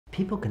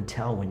People can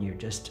tell when you're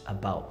just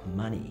about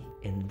money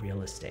in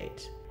real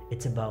estate.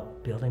 It's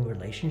about building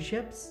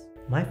relationships.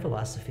 My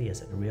philosophy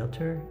as a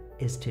realtor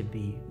is to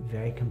be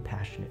very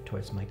compassionate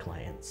towards my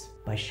clients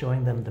by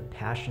showing them the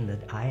passion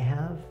that I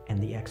have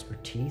and the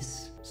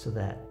expertise so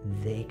that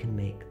they can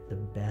make the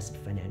best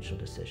financial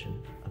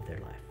decision of their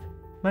life.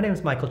 My name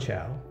is Michael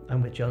Chow.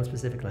 I'm with Jones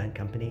Pacific Land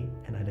Company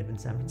and I live in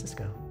San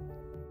Francisco.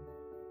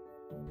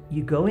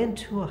 You go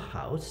into a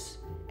house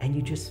and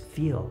you just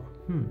feel,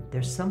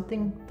 there's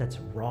something that's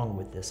wrong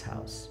with this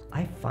house.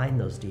 I find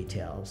those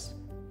details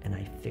and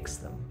I fix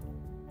them.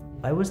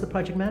 I was the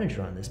project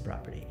manager on this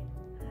property.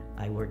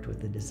 I worked with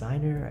the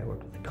designer, I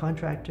worked with the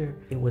contractor.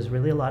 It was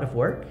really a lot of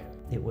work.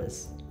 It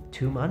was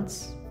 2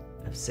 months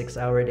of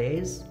 6-hour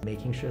days,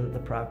 making sure that the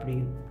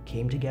property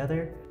came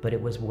together, but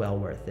it was well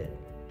worth it.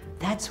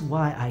 That's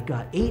why I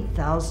got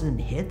 8,000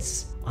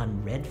 hits on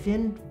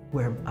Redfin,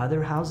 where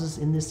other houses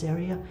in this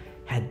area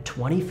had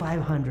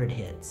 2,500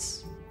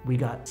 hits. We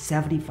got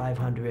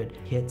 7,500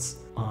 hits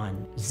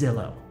on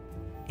Zillow.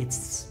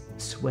 It's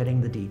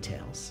sweating the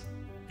details,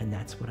 and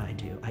that's what I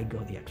do. I go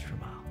the extra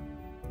mile.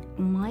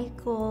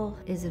 Michael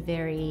is a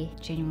very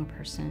genuine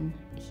person.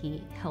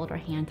 He held our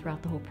hand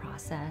throughout the whole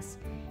process.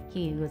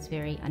 He was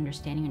very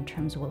understanding in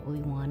terms of what we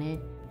wanted.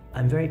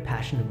 I'm very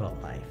passionate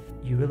about life.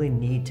 You really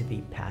need to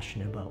be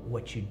passionate about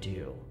what you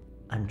do.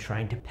 I'm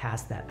trying to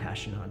pass that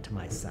passion on to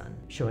my son,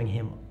 showing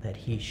him that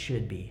he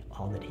should be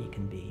all that he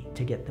can be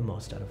to get the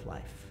most out of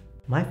life.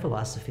 My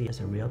philosophy as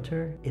a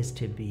realtor is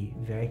to be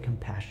very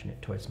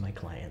compassionate towards my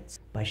clients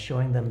by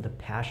showing them the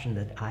passion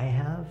that I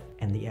have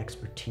and the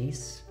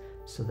expertise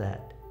so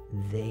that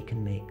they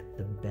can make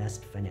the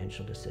best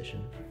financial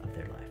decision of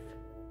their life.